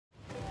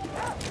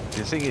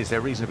The thing is,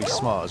 they're reasonably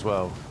smart as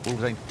well.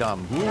 Wolves ain't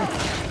dumb.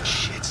 Ooh,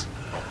 shit.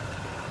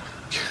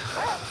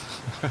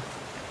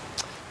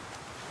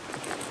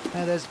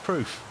 Now there's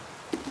proof.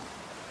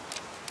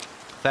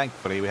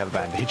 Thankfully, we have a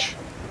bandage.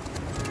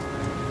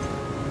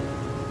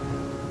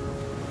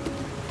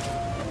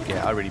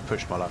 Yeah, I really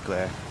pushed my luck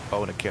there. I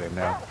want to kill him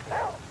now.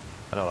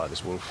 I don't like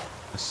this wolf.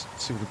 Let's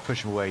see if we can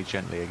push him away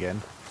gently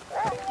again.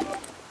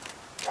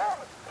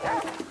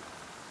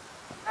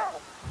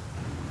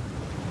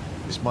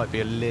 This might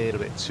be a little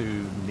bit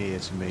too near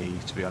to me,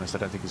 to be honest. I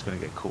don't think he's going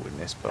to get caught in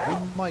this, but we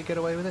might get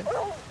away with it.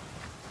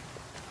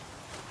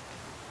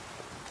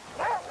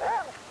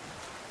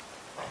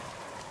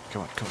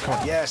 Come on, come on, come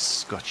on.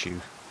 Yes! Got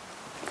you.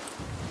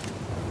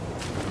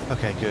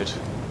 Okay, good.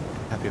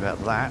 Happy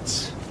about that.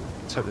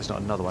 Let's hope there's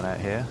not another one out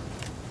here.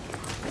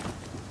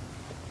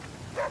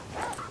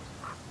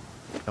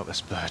 Oh, this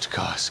bird.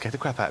 God, scared the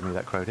crap out of me,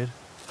 that crow did.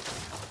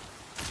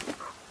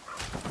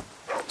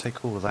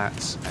 Take all of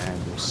that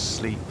and we'll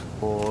sleep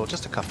for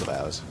just a couple of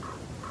hours.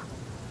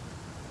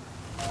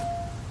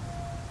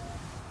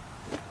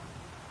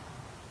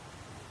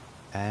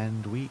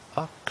 And we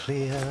are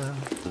clear.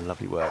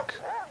 Lovely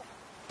work.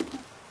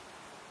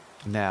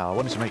 Now, I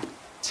wanted to make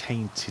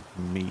tainted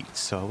meat,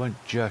 so I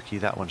won't jerky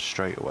that one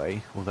straight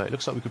away. Although it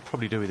looks like we could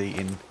probably do with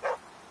eating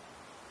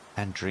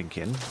and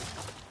drinking.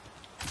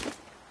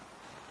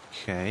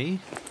 Okay.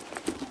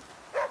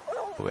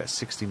 We're at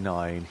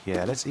 69.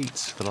 Yeah, let's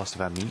eat the last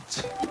of our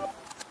meat.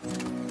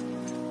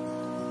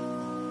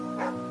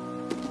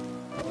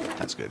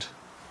 That's good.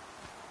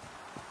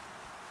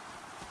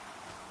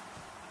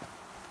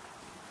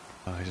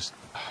 I just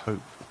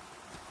hope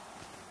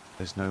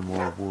there's no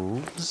more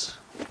wolves.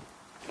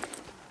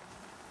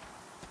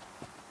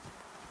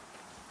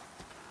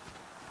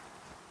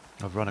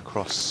 I've run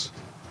across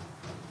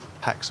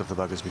packs of the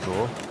buggers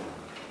before.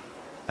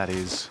 That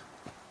is,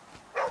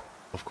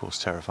 of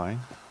course, terrifying.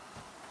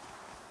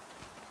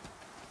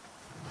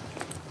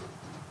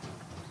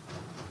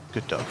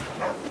 Good dog.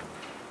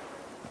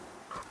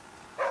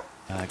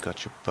 I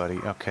got you, buddy.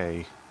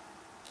 Okay.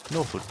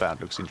 Northward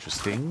bound looks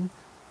interesting.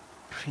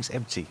 Everything's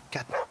empty.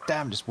 God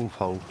damn this wolf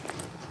hole.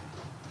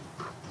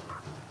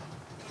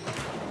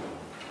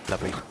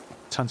 Lovely.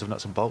 Tons of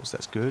nuts and bolts,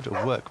 that's good.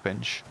 A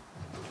workbench.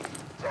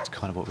 That's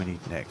kind of what we need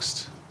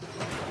next.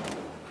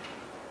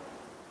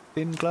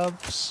 Thin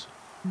gloves?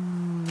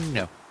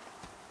 No.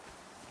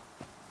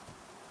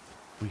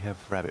 We have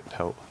rabbit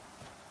pelt.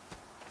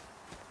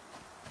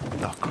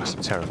 Oh Christ,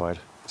 I'm terrified.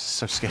 It's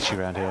so sketchy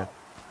around here.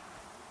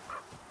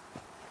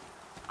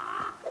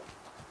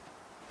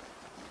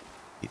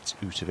 It's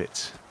out of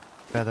it.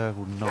 Feather,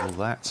 we'll nobble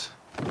that.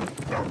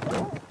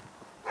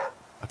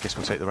 I guess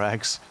we'll take the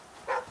rags.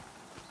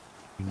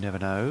 You never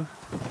know.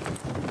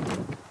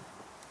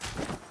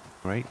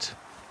 Great.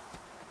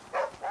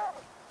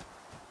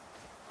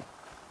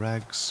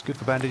 Rags, good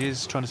for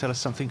bandages. Trying to tell us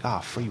something. Ah,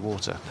 free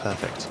water.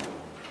 Perfect.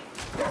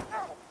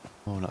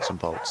 More nuts and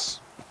bolts.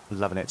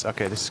 Loving it.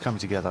 Okay, this is coming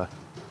together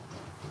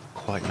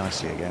quite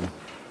nicely again.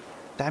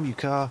 Damn you,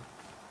 car.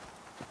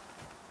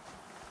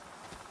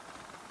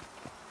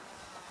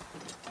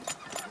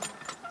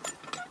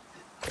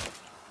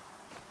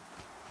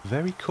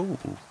 Very cool.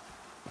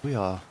 We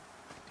are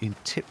in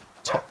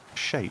tip-top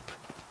shape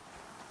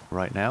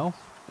right now.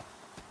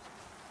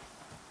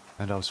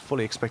 And I was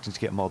fully expecting to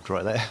get mobbed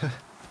right there.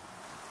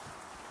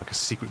 Like a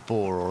secret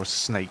boar or a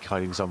snake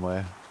hiding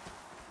somewhere.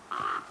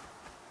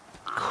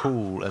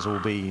 Cool as all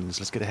beans.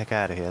 Let's get the heck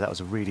out of here. That was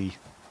a really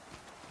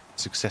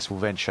successful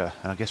venture.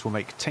 And I guess we'll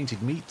make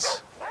tainted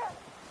meat.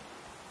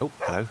 Oh,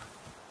 hello.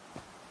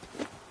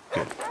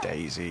 Good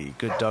Daisy.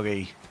 Good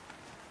doggy.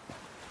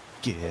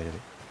 Get out of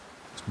it.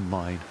 It's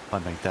mine. I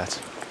made that.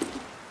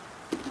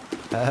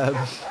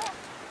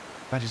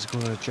 Badges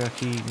called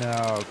jerky.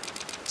 No.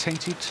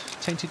 Tainted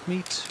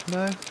meat?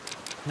 No?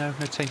 No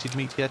tainted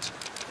meat yet.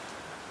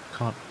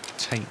 Can't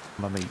taint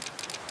my meat.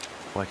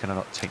 Why can I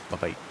not taint my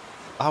bait?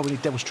 Oh, we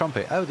need Devil's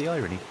Trumpet. Oh, the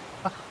irony.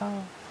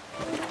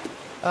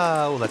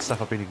 All that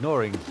stuff I've been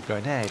ignoring.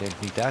 Going, hey, I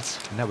don't need that.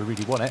 And now we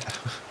really want it.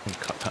 And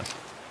cut done.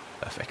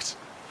 Perfect.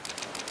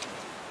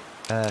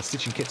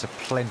 Stitching kits are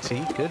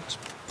plenty. Good.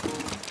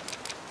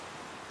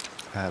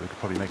 We could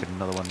probably make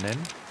another one then.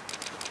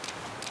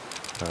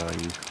 Where are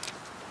you?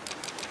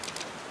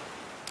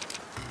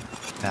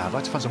 Now, I'd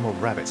like to find some more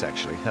rabbits,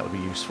 actually. That would be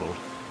useful.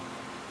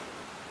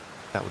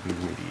 That would be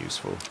really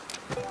useful.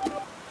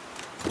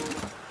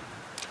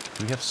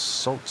 Do we have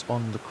salt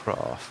on the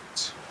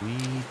craft? We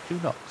do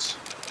not.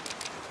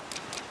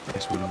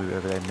 Guess we're going to move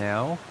over there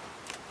now.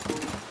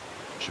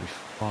 Should be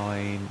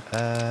fine.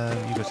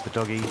 You go to the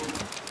doggy.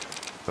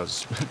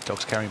 Because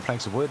dogs carrying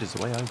planks of wood is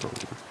the way I roll.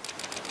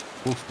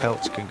 Wolf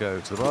pelt can go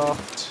to the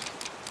raft.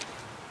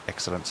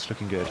 Excellent.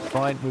 Looking good.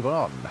 Fine. Move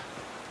on.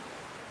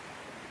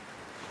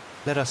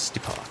 Let us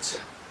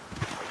depart.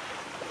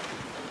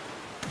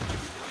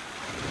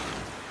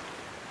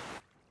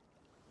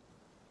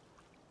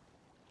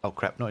 Oh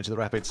crap, not into the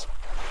rapids.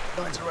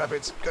 Not into the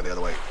rapids. Go the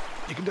other way.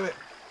 You can do it.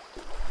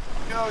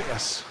 Oh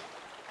yes.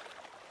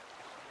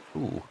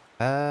 Ooh.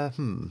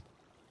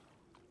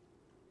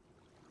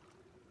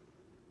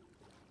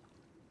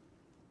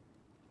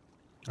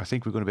 I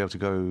think we're going to be able to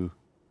go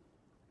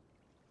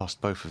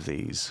past both of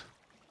these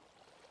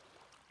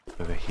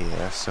over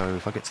here. So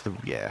if I get to the...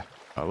 yeah.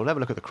 Alright, we'll have a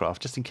look at the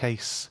craft just in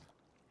case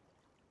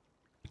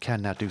we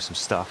can now do some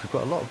stuff. We've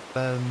got a lot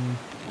of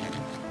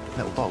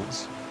metal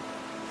bolts.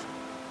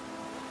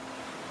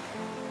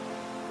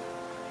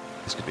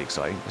 This could be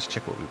exciting. Let's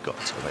check what we've got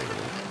available.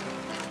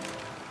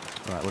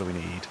 Alright, what do we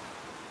need?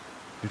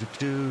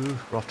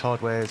 Raft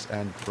hardwares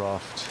and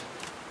raft...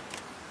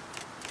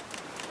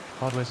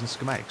 hardwares and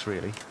schematics,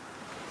 really.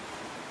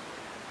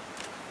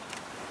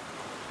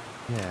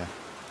 Yeah.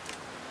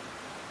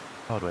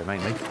 Hardware,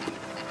 mainly.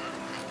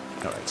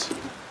 Alright.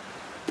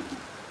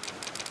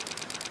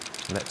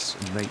 Let's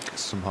make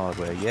some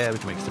hardware. Yeah, we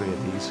can make 3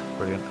 of these.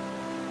 Brilliant.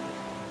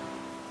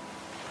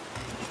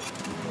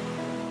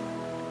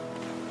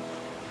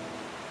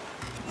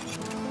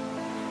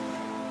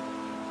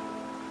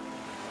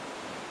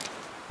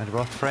 And a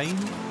raft frame?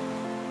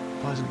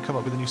 Why hasn't it come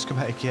up with a new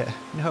schematic yet?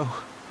 No.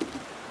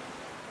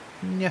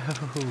 No.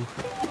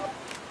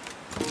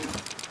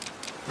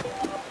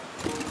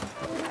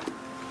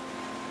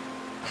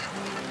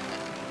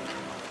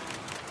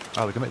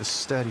 Oh, we can make the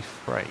sturdy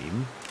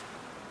frame.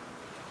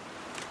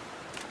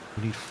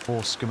 We need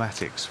 4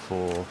 schematics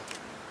for...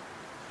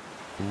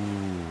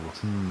 ooh,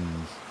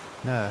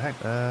 No, hang...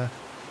 no,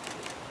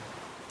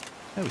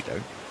 we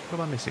don't. What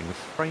am I missing? The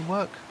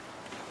framework?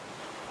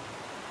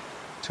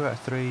 2 out of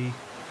 3.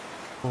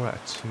 4 out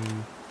of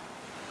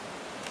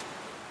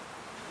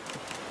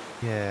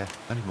 2. Yeah,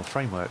 I need more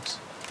frameworks.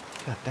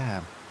 God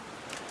damn.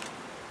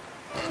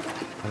 I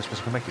don't suppose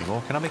I can make any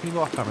more. Can I make any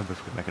more? I can't remember if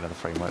we can make another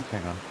framework.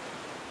 Hang on.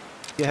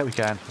 Yeah, we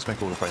can. Let's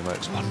make all the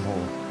frameworks. One more.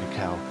 You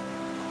cow.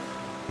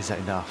 Is that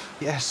enough?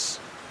 Yes!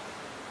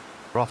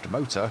 Raft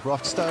motor.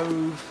 Raft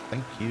stove.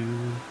 Thank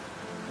you.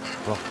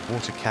 Raft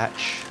water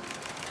catch.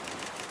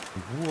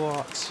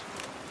 What?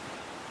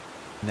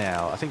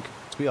 Now, I think,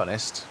 to be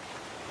honest,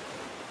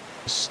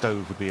 a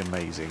stove would be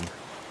amazing.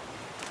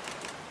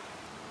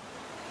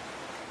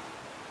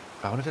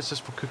 I wonder if that's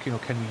just for cooking or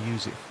can we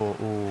use it for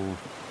all...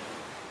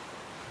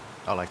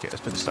 I like it.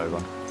 Let's put the stove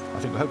on. I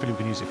think hopefully we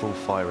can use it for all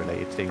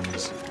fire-related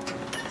things.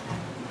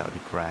 That would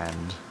be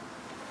grand.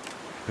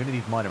 We only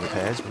need minor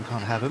repairs, but we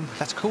can't have them.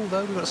 That's cool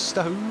though. We've got a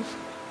stove.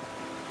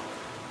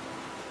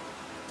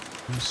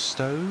 New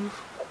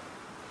stove.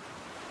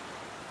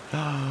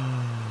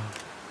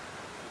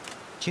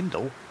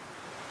 Kindle.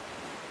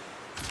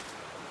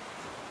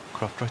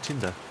 Craft dry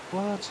tinder.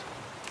 What?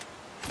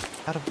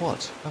 Out of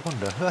what? I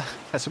wonder.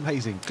 That's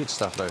amazing. Good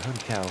stuff though. Holy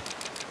cow.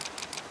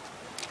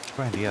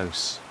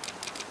 Grandiose.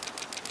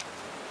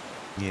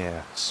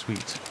 Yeah,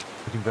 sweet.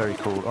 Looking very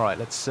cool. Alright,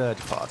 let's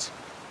depart.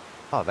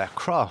 Oh, our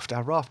craft.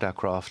 Our raft, our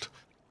craft.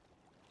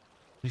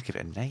 We need to give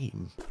it a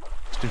name.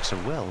 It's doing so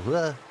well.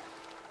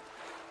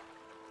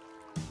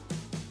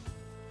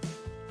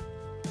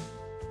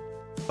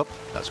 Oh,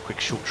 that's a quick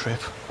short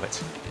trip.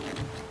 Right.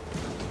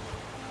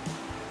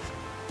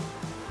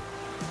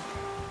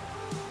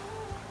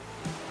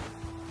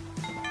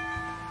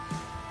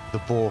 The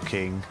Boar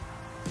King.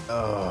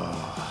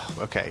 Oh,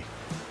 okay.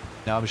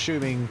 Now I'm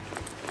assuming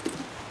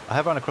I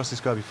have run across this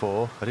guy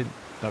before. I didn't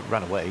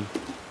run away,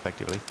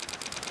 effectively,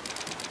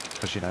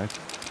 because you know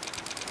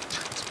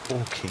it's a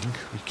Boar King.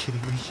 Are you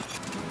kidding me?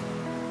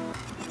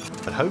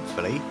 But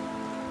hopefully,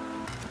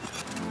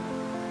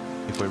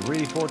 if we're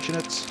really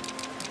fortunate,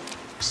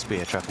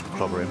 spear trap will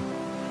clobber him.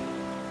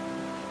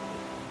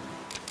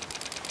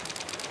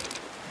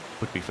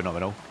 Would be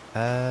phenomenal.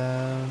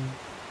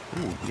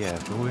 Ooh, yeah,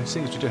 well, it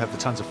seems we do have the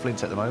tons of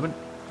flint at the moment.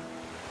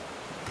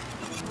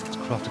 Let's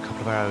craft a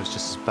couple of arrows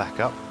just as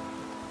backup.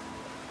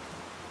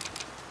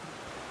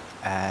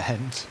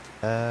 And,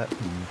 and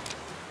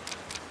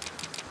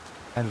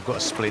we've got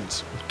a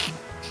splint.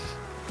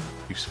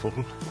 Useful.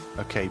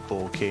 Okay,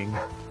 Boar King.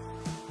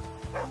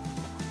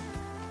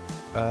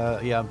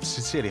 Yeah, I'm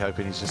sincerely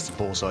hoping he's just a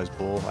boar-sized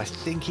boar. I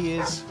think he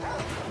is.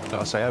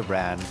 Like I say, I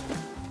ran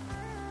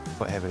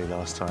quite heavily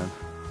last time.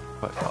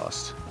 Quite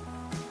fast.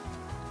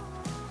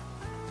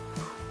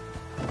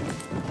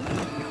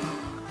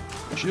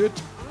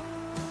 Shit!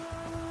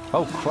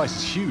 Oh Christ,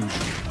 it's huge!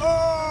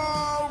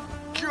 Oh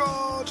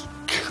God!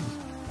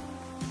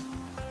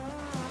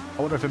 I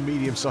wonder if a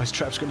medium-sized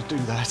trap's going to do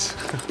that.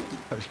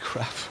 Holy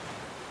crap!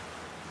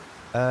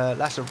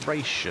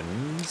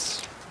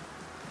 Lacerations.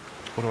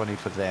 What do I need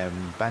for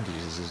them?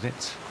 Bandages, isn't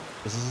it?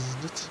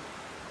 Isn't it?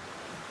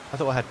 I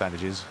thought I had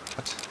bandages.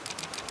 What?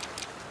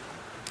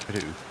 I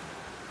do.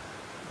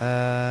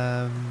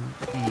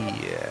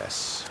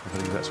 Yes. I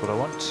believe that's what I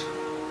want.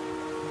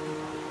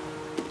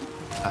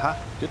 Aha,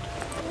 good.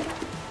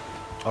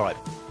 Alright.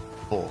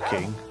 Boar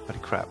King. Holy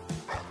crap.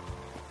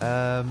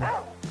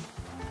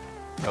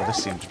 Oh,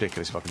 this seems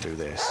ridiculous if I can do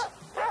this.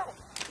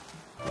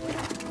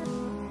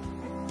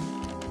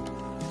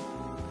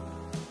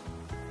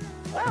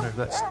 I don't know if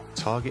that's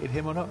targeted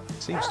him or not.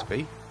 It seems to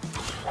be.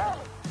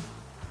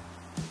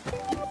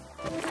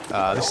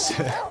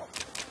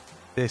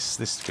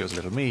 This feels a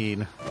little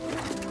mean,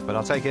 but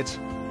I'll take it.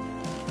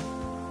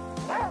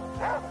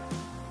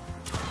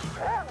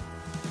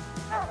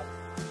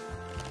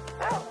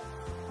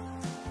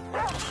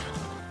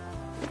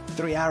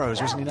 3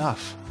 arrows wasn't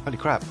enough. Holy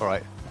crap.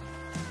 Alright.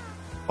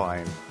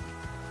 Fine.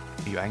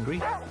 Are you angry?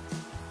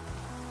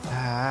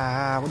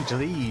 I want you to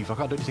leave. I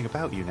can't do anything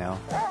about you now.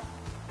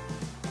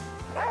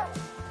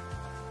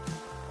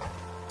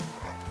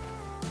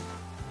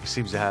 He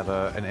seems to have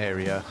an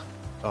area.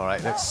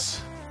 Alright,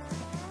 let's...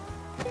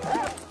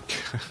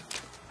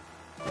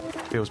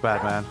 Feels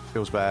bad, man.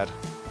 Feels bad.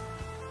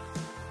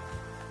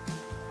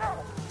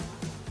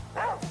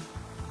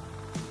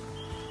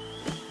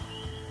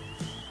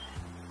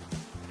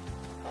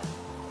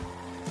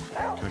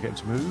 Can I get him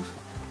to move?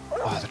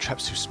 Oh, the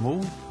trap's too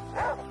small.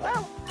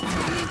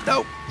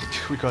 No!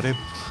 We got him.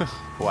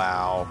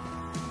 Wow.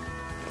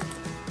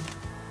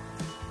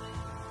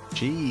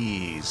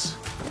 Jeez.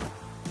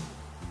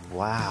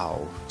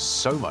 Wow.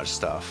 So much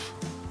stuff.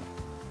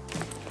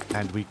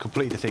 And we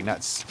completed the thing.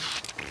 That's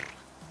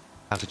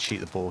how to cheat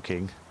the Boar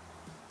King.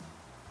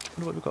 I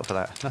wonder what we've got for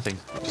that. Nothing.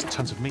 Just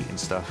tons of meat and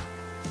stuff.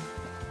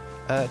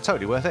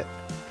 Totally worth it.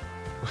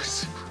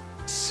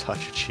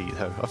 Such a cheat,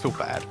 though. I feel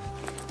bad.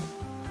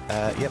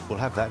 Yep, we'll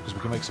have that because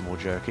we can make some more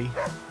jerky.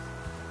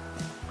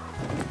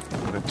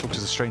 I'm going to talk to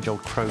the strange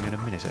old crone in a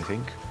minute, I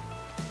think.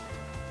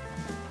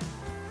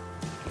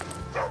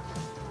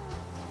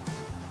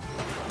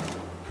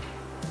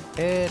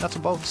 Nuts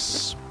and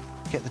bolts.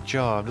 Get the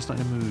jar. I'm just not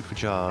in the mood for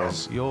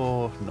jars.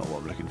 You're not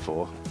what I'm looking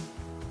for.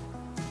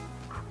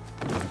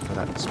 For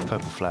that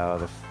purple flower,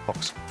 the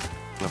fox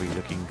lovely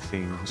looking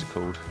thing. What's it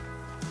called?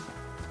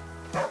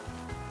 Oh,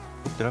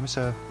 did I miss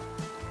a...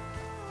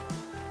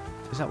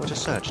 Is that what I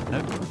just searched? No.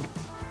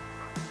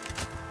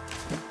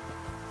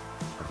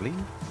 Lovely.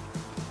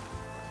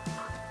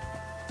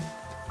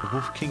 The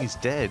Wolf King is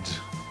dead.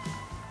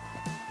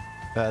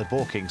 The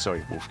Boar King,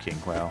 sorry, Wolf King,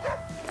 wow.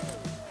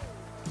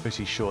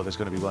 Pretty sure there's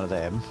going to be one of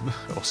them,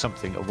 or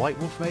something. A white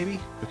wolf, maybe?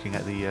 Looking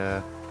at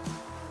the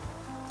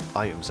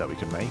items that we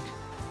can make.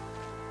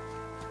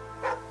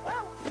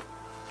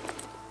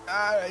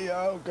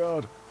 Oh,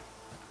 God.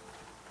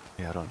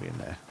 Yeah, I don't want to be in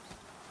there.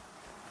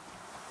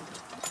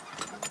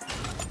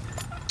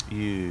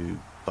 You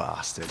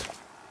bastard.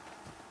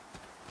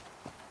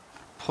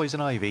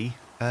 Poison ivy.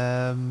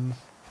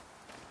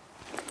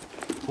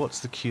 What's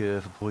the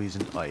cure for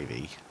poison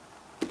ivy?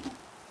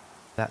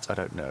 That I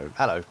don't know.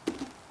 Hello.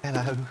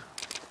 Hello.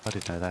 I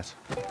didn't know that.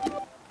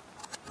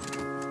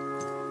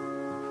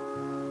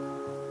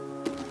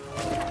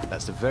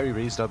 That's the very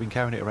reason I've been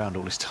carrying it around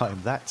all this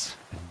time. That's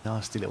a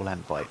nasty little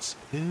ant bite.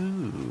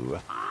 Ooh.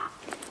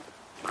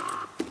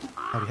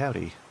 Howdy,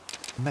 howdy.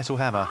 Metal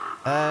hammer.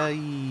 I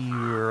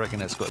reckon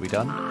that's got to be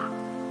done.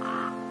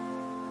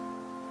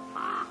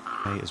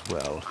 May as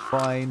well.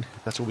 Fine.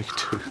 That's all we can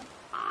do.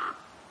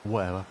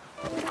 Well,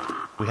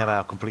 we have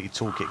our completed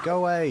toolkit. Go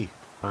away!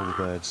 All the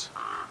birds.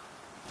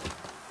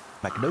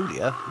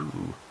 Magnolia?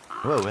 Ooh.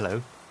 Whoa,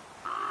 hello.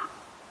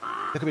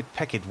 Look a bit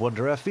pecked,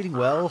 wanderer. Feeling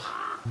well?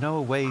 Know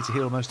a way to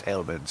heal most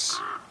ailments.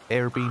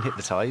 Ever been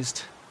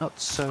hypnotised? Not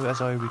so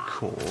as I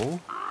recall.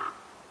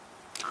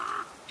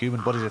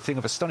 Human body's a thing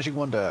of astonishing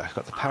wonder.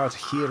 Got the power to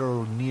heal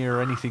or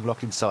near anything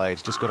locked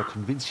inside. Just got to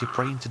convince your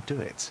brain to do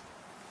it.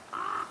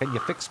 Can you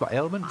fix my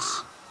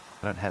ailments?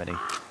 I don't have any.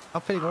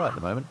 I'm feeling alright at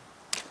the moment.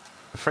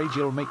 Afraid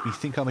you'll make me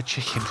think I'm a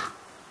chicken.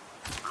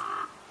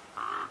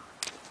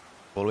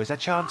 Always that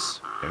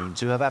chance. Going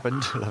to have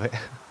happened. Love it.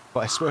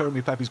 But I swear on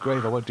my pappy's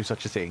grave I won't do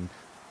such a thing.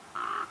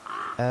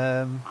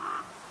 I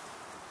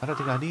don't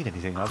think I need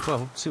anything.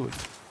 Well, see what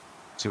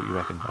you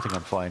reckon. I think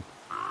I'm fine.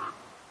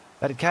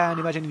 That it can.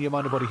 Imagine in your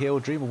mind and body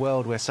healed. Dream a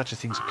world where such a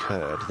thing's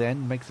occurred.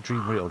 Then make the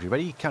dream real. You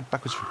ready? Count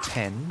backwards from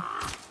 10.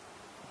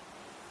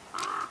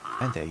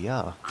 And there you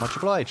are. Much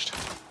obliged.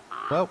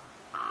 Well.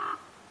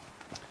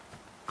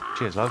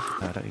 Cheers, love.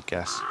 No, I don't need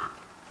gas.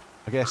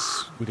 I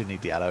guess we didn't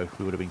need the aloe.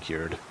 We would have been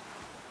cured.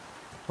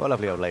 What a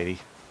lovely old lady.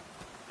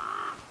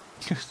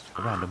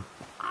 Random.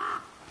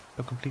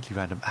 Oh, completely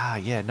random. Ah,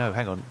 yeah, no,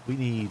 hang on. We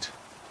need...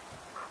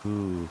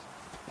 Ooh.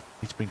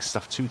 Need to bring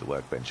stuff to the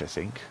workbench, I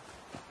think.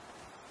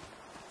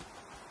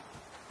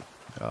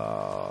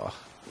 Ah.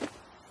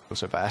 Not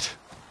so bad.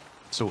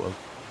 Sort of.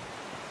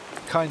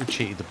 Kind of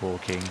cheated the Boar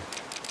King.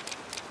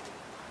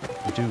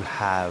 We do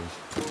have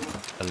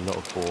a lot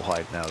of boar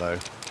hide now, though.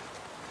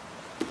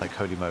 Like,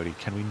 holy moly,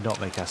 can we not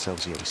make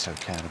ourselves... Yeah, we so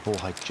can. A boar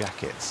hide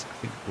jackets. I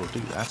think we'll do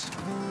that.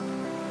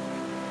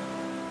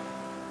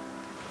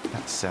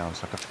 That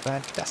sounds like a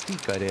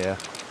fantastic idea.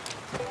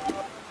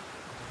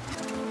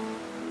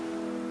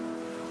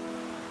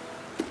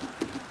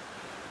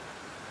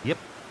 Yep.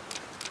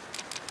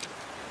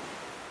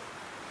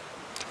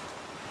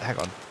 Hang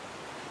on.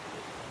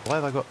 Why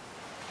have I got...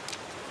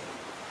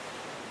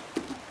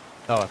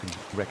 Oh, I can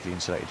wreck the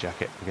insulated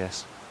jacket, I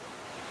guess.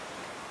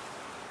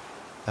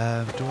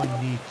 Do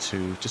I need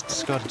to just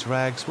discard it to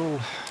rags? Well,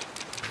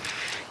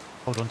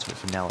 hold on to it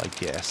for now, I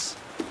guess.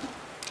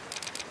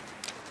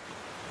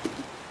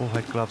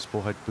 Boarhide gloves,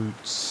 boarhide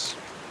boots,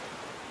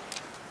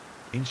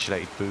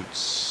 insulated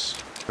boots,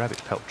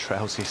 rabbit pelt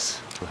trousers.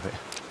 Love it.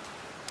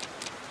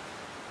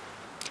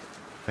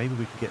 Maybe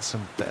we can get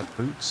some better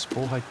boots,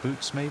 boarhide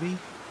boots, maybe.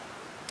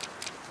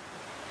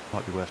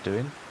 Might be worth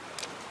doing.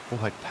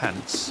 rawhide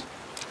pants.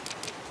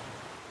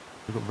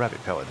 We've got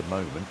rabbit pelt at the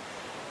moment.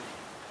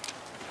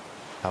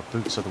 Our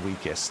boots are the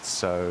weakest,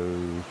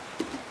 so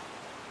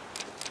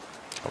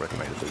I reckon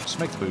make the boots.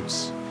 Make the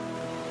boots.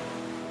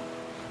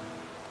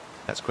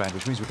 That's grand,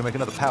 which means we can make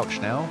another pouch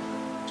now.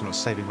 So we're not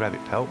saving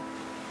rabbit pelt.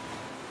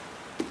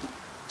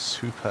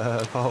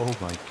 Superb. Oh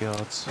my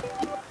god.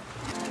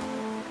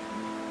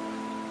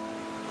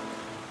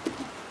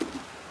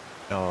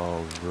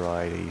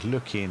 Alrighty,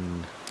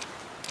 looking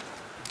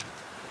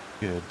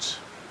good.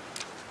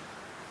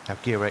 Our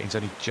gear rating's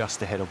only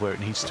just ahead of where it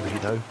needs to be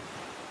though.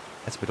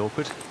 That's a bit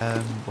awkward.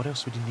 What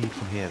else would you need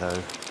from here though?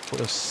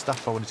 What else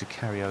stuff I wanted to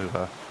carry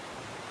over?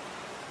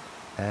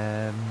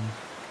 No,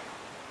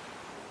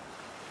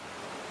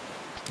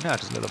 it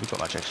doesn't look like we've got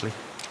much actually.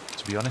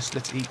 To be honest,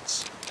 let's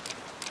eat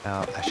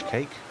our ash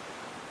cake.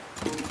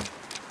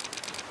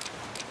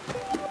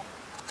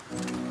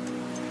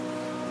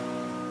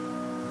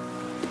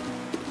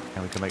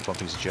 And we can make one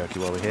piece of jerky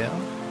while we're here.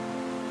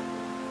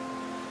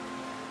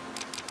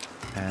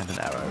 And an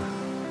arrow.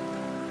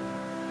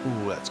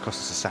 Ooh, that's cost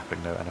us a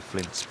sapling though, and a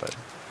flint spoon.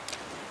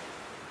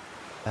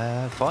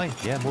 Fine,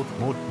 yeah,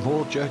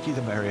 more jerky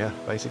the merrier,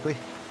 basically.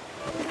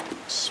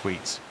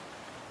 Sweet.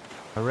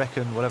 I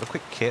reckon we'll have a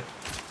quick kit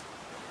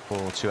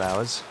for 2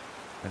 hours,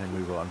 and then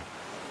move on.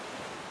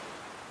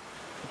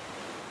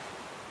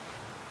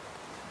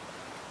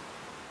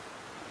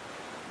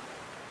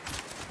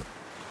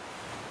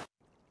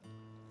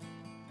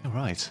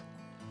 Alright.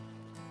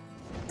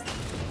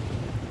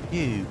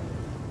 You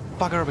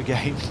bugger of a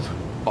game.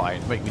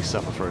 Fine, make me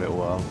suffer for a little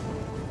while.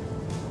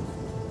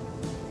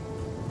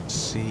 Let's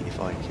see if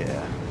I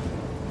care.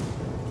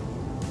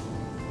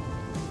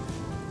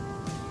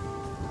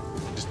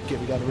 Just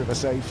get me down the river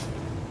safe.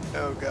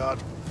 Oh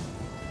god.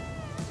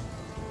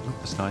 Oh,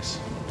 that's nice.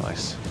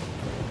 Nice.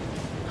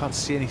 Can't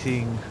see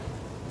anything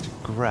to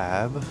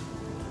grab.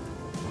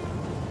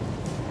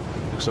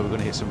 Looks like we're going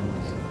to hit some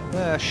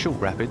short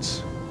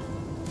rapids.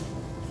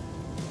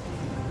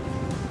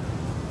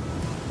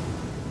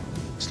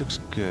 This looks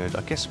good.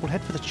 I guess we'll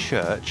head for the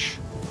church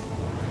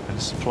and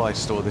the supply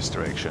store this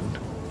direction.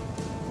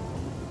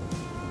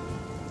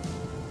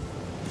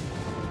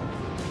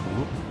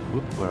 Whoop,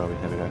 whoop, where are we?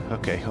 There we go.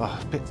 Okay, oh,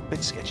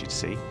 bit sketchy to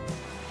see.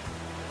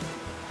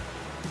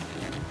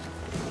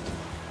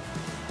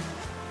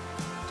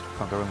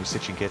 Can't go wrong with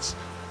stitching kits.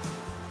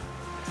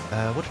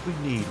 What did we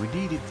need? We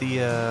needed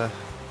the...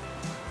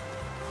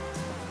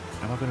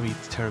 Am I going to be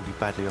terribly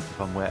badly off if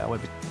I'm wet? I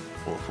won't be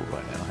awful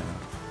right now. Hang on.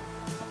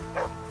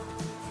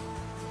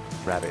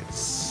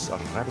 Rabbits. Oh,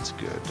 rabbits are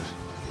good.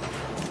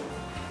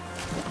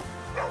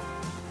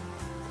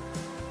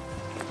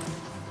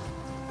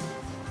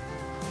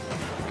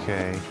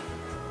 Okay.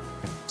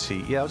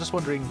 Tea. Yeah, I was just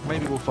wondering,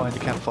 maybe we'll find a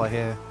campfire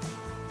here.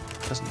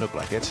 Doesn't look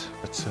like it,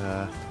 but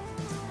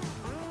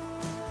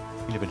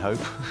we live in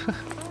hope.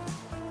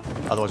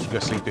 Otherwise we'll go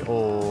sleep it,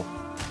 or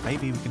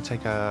maybe we can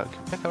take our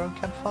own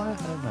campfire?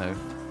 I don't know.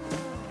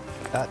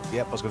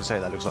 Yep, I was going to say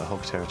that looks like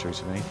hog territory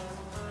to me.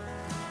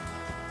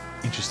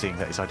 Interesting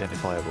that it's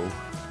identifiable.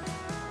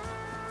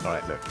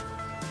 Alright, look.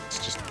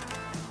 Let's just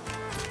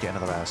get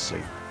another hour's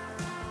sleep.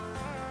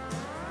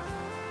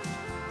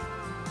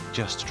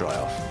 Just to dry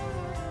off.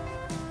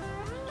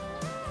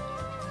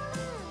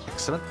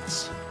 Excellent.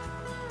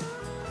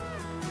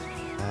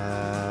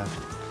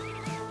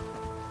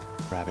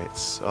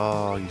 Rabbits.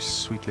 Oh, you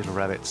sweet little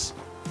rabbits.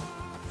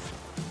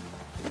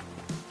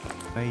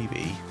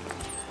 Maybe.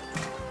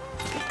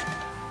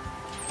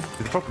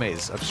 But the problem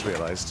is, I've just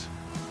realised,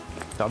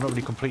 I'm not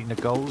really completing the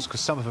goals,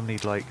 because some of them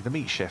need, like, the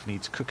meat chef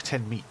needs to cook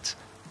 10 meat.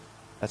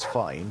 That's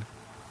fine.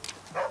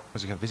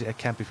 Because you can visit a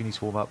camp if you need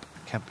to warm up.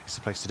 Camp is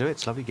the place to do it.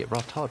 It's lovely. Get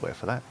raft hardware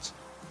for that.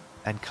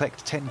 And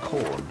collect 10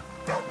 corn.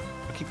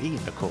 I keep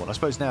eating the corn. I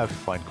suppose now if you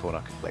find corn,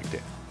 I can collect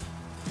it.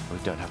 We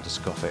don't have to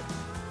scoff it.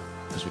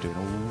 Because we're doing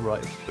all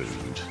right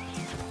food.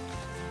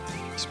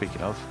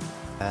 Speaking of,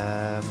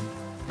 yeah,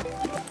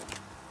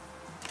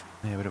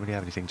 we don't really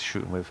have anything to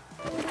shoot them with.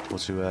 Or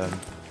to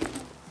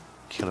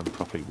kill them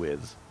properly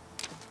with.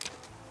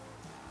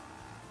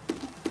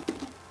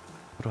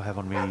 What do I have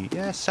on me?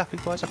 Yeah,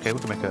 sapling wise. Okay, we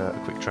can make a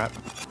quick trap.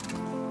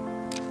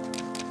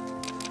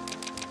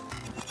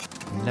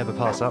 Never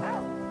pass up.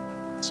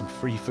 Some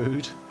free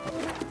food,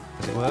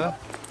 as it were.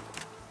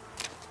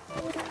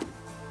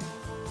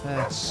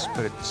 Let's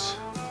put it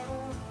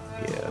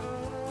here.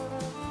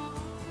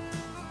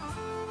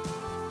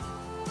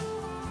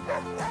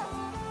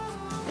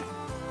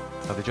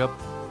 Lovely job.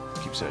 Let's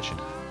keep searching.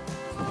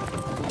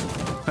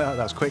 That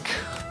was quick.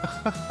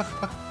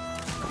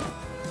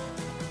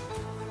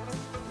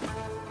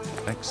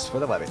 Thanks for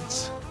the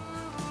rabbits.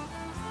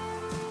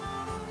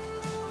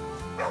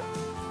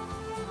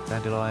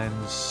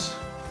 Dandelions.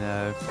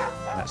 No,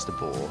 that's the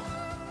boar.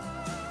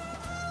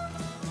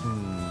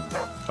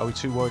 Are we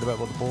too worried about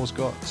what the boar's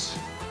got?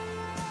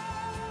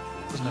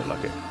 Doesn't look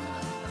like it.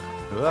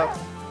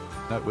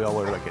 No, we are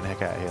worried about getting the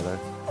heck out of here, though.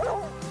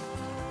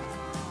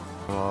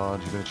 Come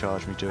on, you're going to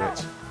charge me, do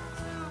it.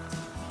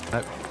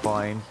 Nope,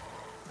 fine.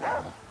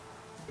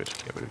 Good,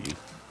 get rid of you.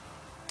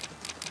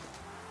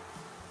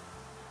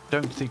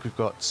 don't think we've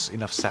got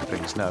enough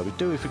saplings. No, we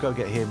do if we go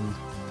get him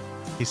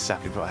his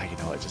sapling. But you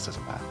know what, it just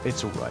doesn't matter.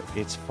 It's alright.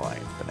 It's fine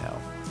for now.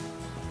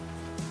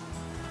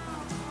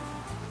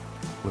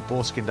 We're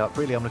boar skinned up.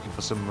 Really, I'm looking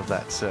for some of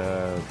that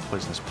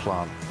poisonous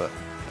plant, but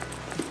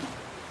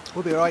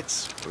we'll be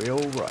alright. We're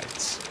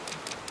alright.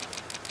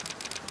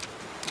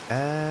 What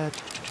are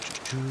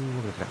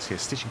we looking at here?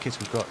 Stitching kits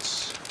we've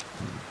got.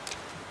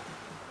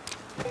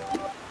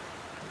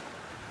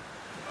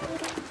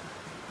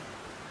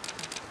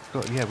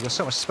 Yeah, we've got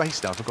so much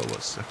space now. I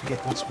forget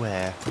what's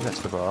where. Maybe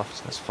that's the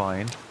raft. That's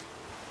fine.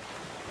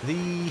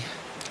 These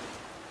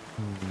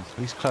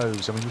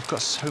clothes. I mean, we've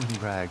got so many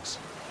rags.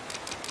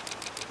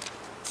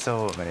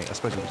 So many. I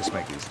suppose we can just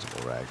make these into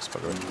more rags,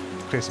 but we'll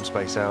clear some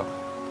space out.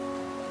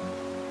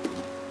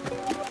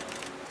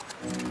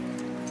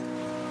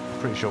 I'm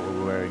pretty sure what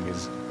we're wearing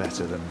is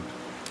better than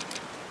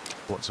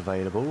what's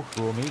available.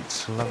 Raw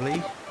meat,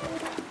 lovely.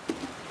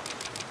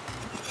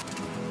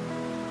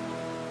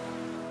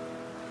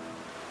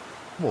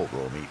 More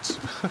raw meat.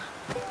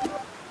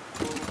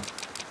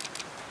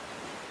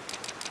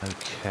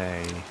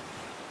 Okay.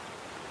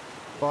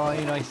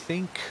 Fine, I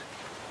think.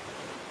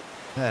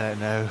 I don't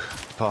know.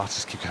 The parts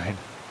just keep going.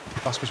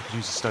 I suppose we could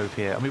use the stove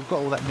here. I mean, we've got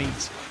all that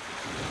meat.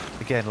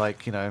 Again,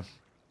 like, you know,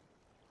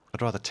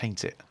 I'd rather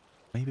taint it.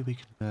 Maybe we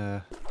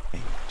can,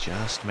 maybe,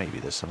 just maybe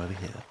there's some over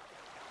here.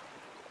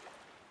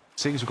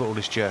 Seeing as we've got all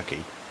this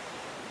jerky.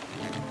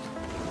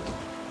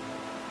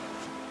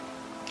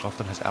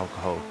 Often has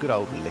alcohol. Good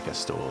old liquor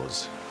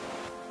stores.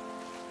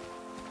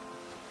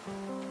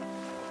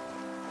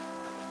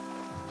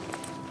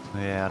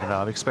 Yeah, I don't know.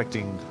 I'm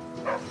expecting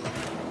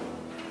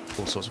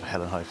all sorts of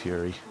hell and high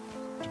fury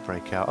to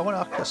break out.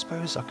 I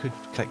suppose I could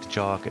collect a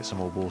jar, get some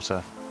more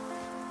water.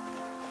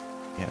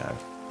 You know,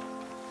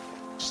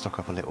 stock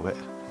up a little bit.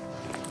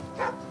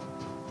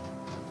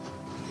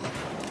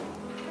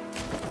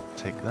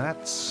 Take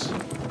that.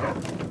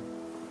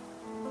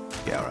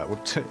 Yeah, alright. Well,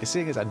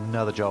 seeing as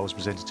another jar was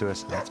presented to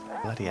us, let's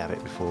bloody have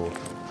it before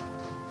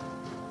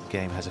the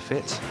game has a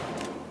fit.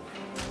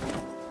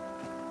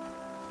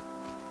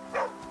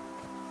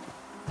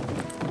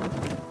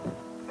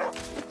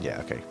 Yeah,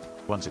 okay.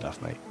 One's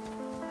enough, mate.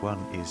 One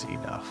is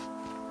enough.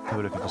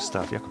 We're looking for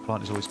stuff. Yucca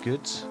plant is always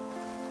good.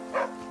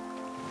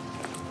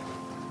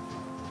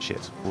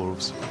 Shit,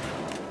 wolves.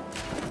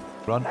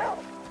 Run.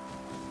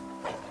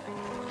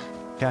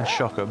 Can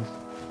shock them.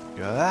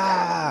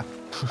 Ah!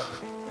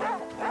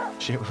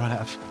 Shit, we run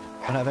out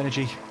of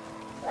energy.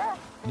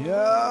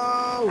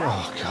 No!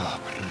 Oh god.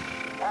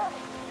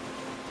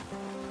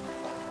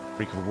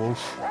 Freak of a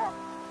wolf.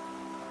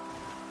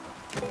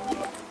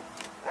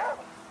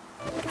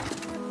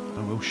 I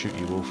will shoot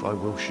you, wolf. I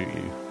will shoot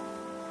you.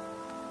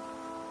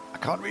 I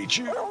can't reach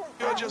you.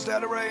 You're just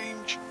out of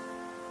range.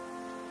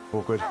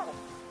 Awkward.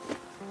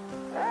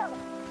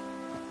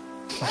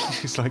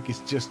 It's like he's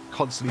just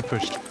constantly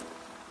pushed.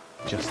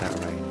 Just out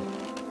of range.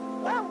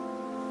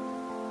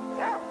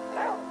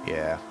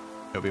 Yeah,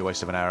 it'll be a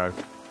waste of an arrow.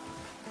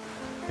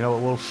 You know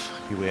what, wolf?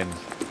 You win.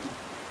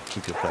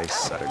 Keep your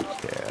place. I don't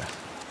care.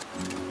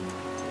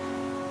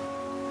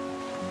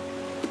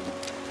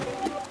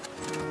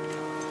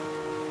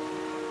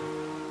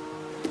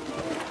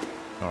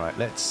 Alright,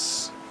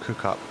 let's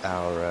cook up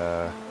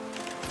our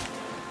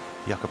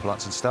yucca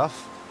plants and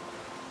stuff.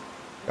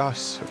 Oh,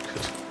 so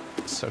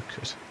good. So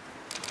good.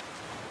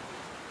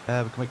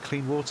 We can make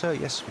clean water.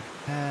 Yes, we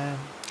can.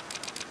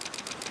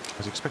 I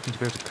was expecting to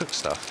be able to cook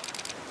stuff.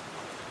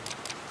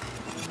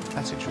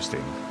 That's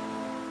interesting.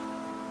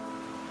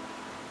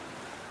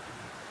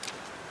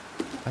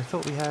 I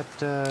thought we had,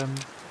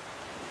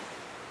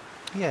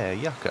 yeah,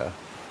 yucca.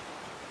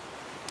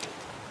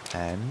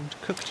 And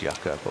cooked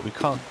yucca, but we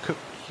can't cook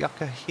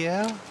yucca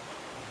here?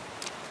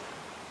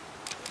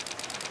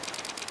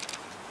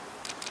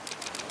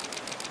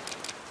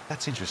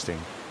 That's interesting.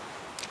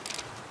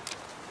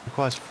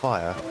 Requires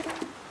fire.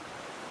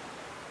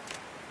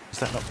 Does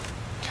that not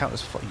count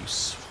as fire? You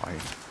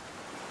swine.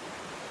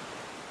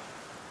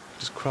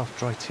 Just craft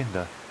dry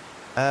tinder.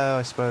 Oh,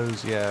 I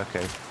suppose, yeah,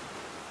 okay.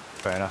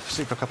 Fair enough.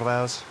 Sleep for a couple of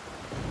hours.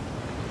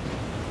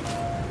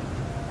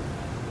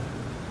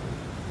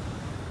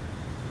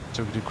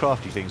 So we can do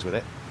crafty things with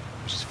it,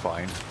 which is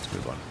fine. Let's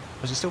move on.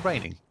 Was it still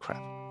raining?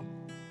 Crap.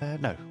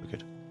 No, we're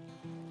good.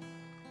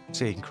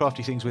 So you can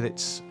crafty things with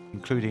it,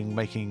 including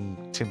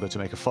making timber to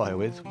make a fire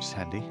with, which is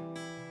handy.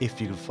 If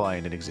you can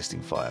find an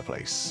existing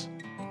fireplace.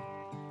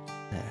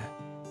 Yeah.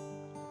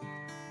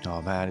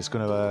 Oh man, it's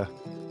going to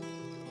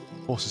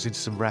force us into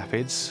some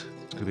rapids.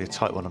 It's going to be a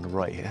tight one on the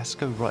right here. Let's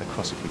go right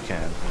across if we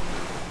can.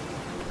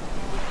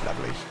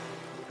 Lovely.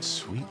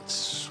 Sweet,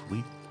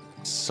 sweet,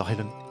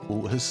 silent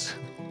waters.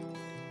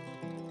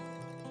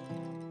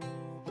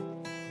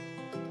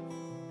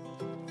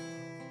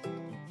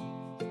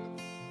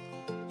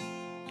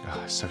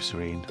 Oh, it's so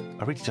serene.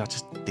 I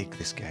just dig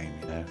this game,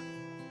 you know.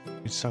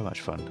 It's so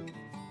much fun.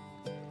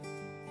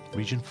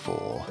 Region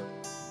 4.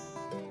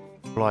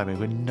 Blimey,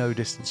 we're no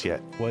distance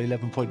yet. Well,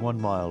 11.1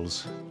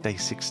 miles. Day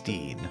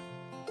 16.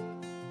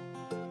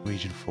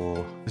 Region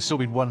 4. There's still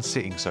been one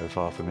sitting so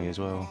far for me as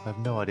well. I have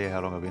no idea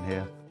how long I've been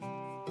here.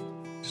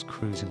 Just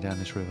cruising down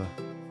this river.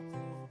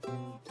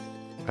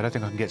 I don't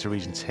think I can get to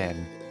Region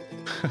 10.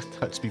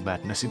 That'd be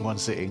madness in one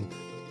sitting.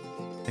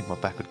 I think my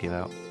back would give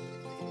out.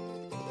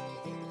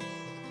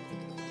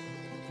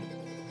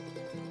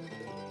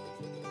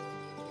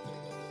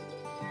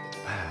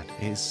 Man,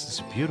 it's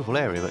a beautiful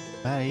area, but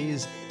man, it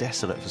is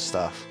desolate for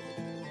stuff.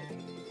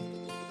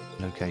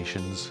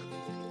 Locations.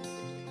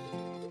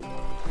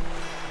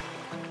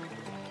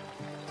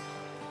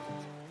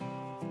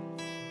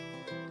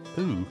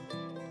 Ooh.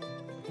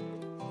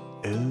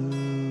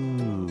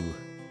 Ooh.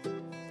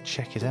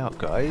 Check it out,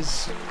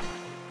 guys.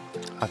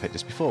 I've hit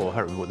this before. I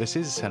don't remember what this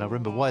is, and I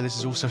remember why this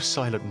is also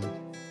silent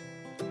and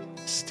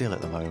still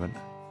at the moment.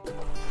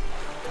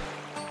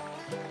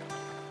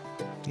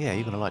 Yeah,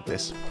 you're gonna like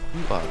this.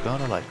 You are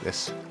gonna like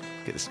this.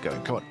 Get this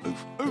going. Come on,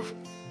 move, move.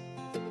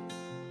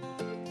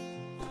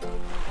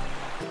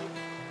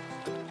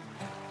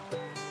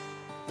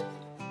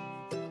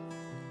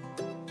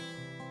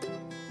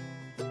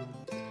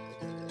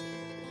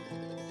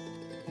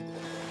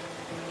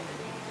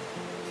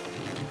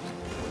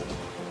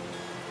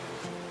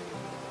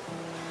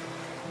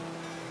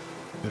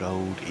 Good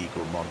old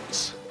eagle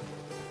monts.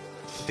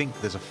 I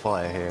think there's a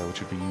fire here,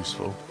 which would be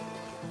useful.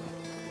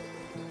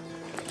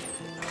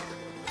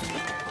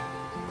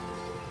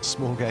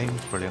 Small game,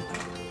 brilliant.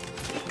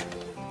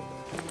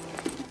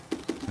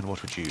 And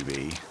what would you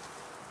be?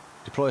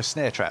 Deploy a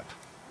snare trap.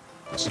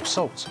 Some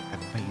salt,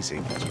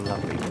 amazing, that's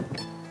lovely.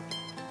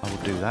 I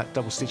will do that.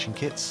 Double stitching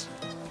kits.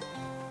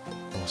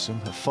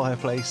 Awesome. A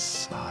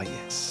fireplace. Ah,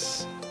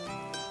 yes.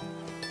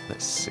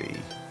 Let's see.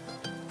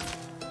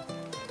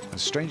 A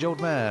strange old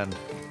man.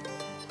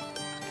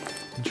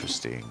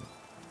 Interesting.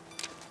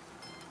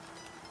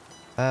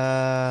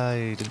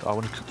 I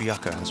want to cook the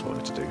yucca, that's what I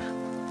wanted to do.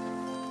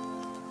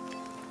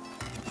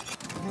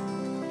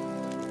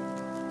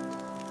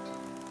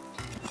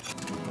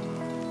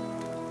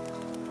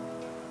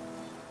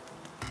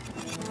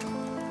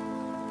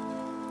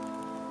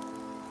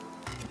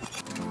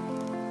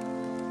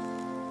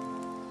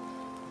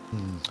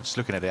 Just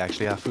looking at it,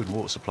 actually, our food and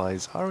water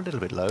supplies are a little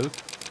bit low.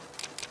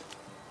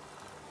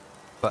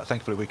 But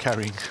thankfully we're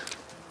carrying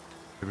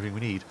everything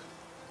we need.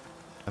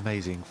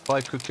 Amazing.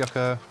 5 cooked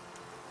yucca.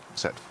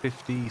 What's that?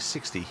 50,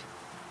 60.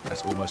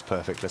 That's almost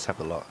perfect. Let's have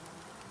the lot.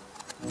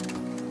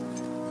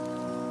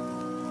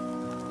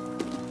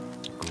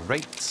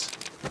 Great.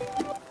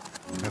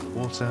 Have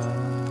water.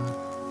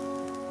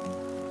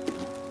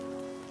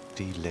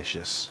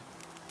 Delicious.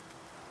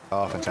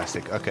 Oh,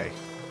 fantastic. Okay.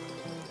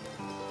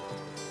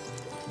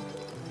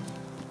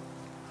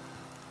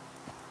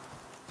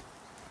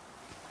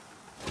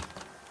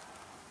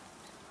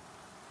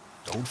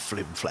 Old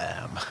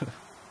flim-flam.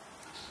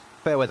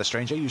 Fair weather,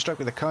 stranger. You struck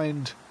with a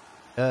kind,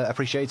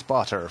 appreciates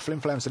barter.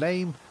 Flim-flam's the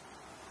name.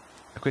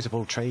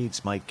 Equitable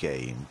trade's my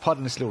game.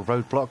 Pardon this little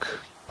roadblock,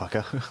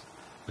 fucker.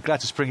 We're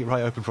glad to spring it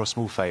right open for a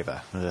small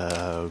favour.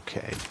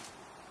 Okay.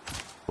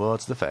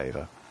 What's the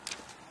favour?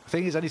 The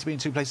thing is, I need to be in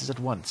 2 places at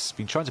once.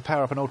 Been trying to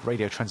power up an old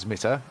radio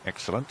transmitter.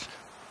 Excellent.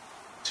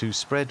 To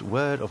spread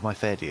word of my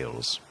fair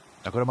deals.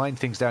 I've got to mind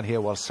things down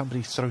here while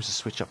somebody throws a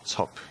switch up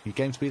top. You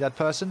game to be that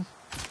person?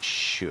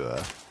 Sure.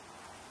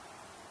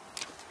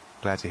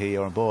 Glad to hear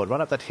you're on board. Run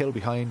up that hill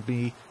behind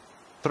me,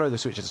 throw the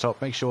switch at the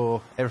top, make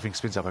sure everything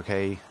spins up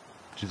okay.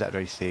 Do that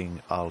very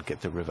thing, I'll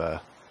get the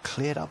river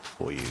cleared up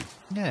for you.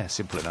 Yeah,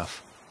 simple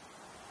enough.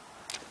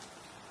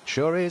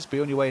 Sure is, be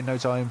on your way in no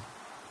time.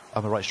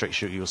 I'm a right straight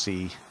shoot, you'll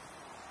see.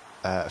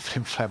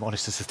 Flim-flam,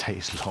 honest as the day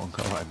is long.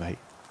 Alright, mate.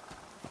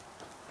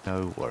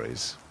 No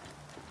worries.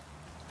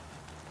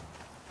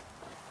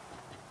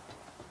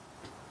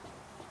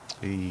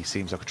 He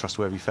seems like a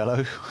trustworthy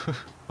fellow.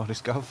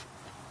 Honest gov.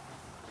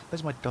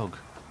 Where's my dog?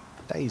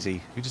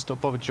 Daisy, you just not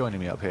bothered joining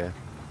me up here.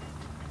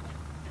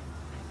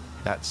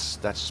 That's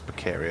just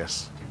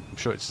precarious. I'm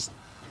sure it's just...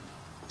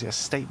 Is it a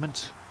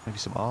statement? Maybe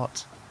some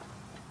art?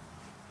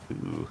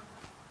 Ooh.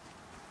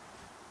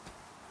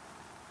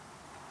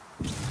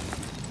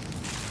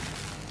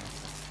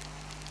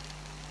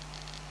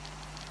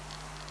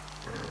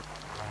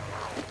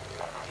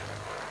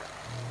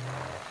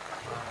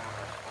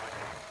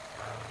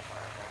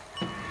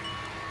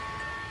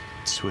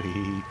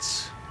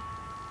 Sweet.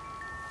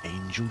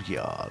 Angel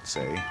Yards,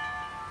 eh?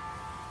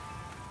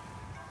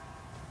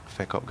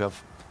 Fair cop, gov.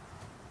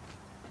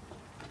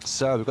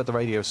 So, we've got the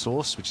radio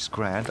source, which is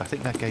grand. I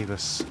think that gave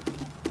us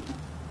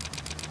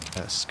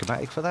a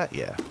schematic for that,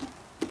 yeah.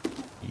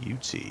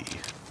 UT.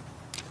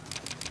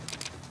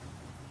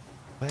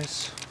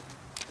 Where's...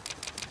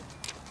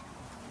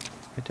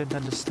 I don't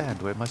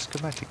understand where my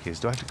schematic is.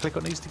 Do I have to click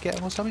on these to get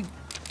them or something?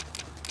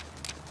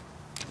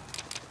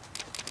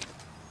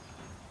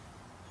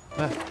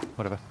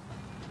 Whatever.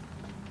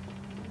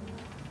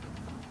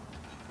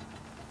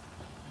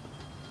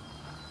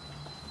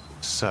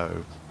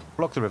 So,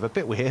 block the river,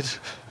 bit weird,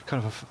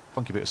 kind of a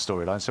funky bit of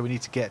storyline. So we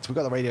need to get, we've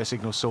got the radio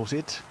signal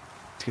sorted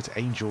to get to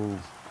Angel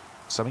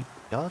something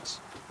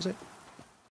yards, was it?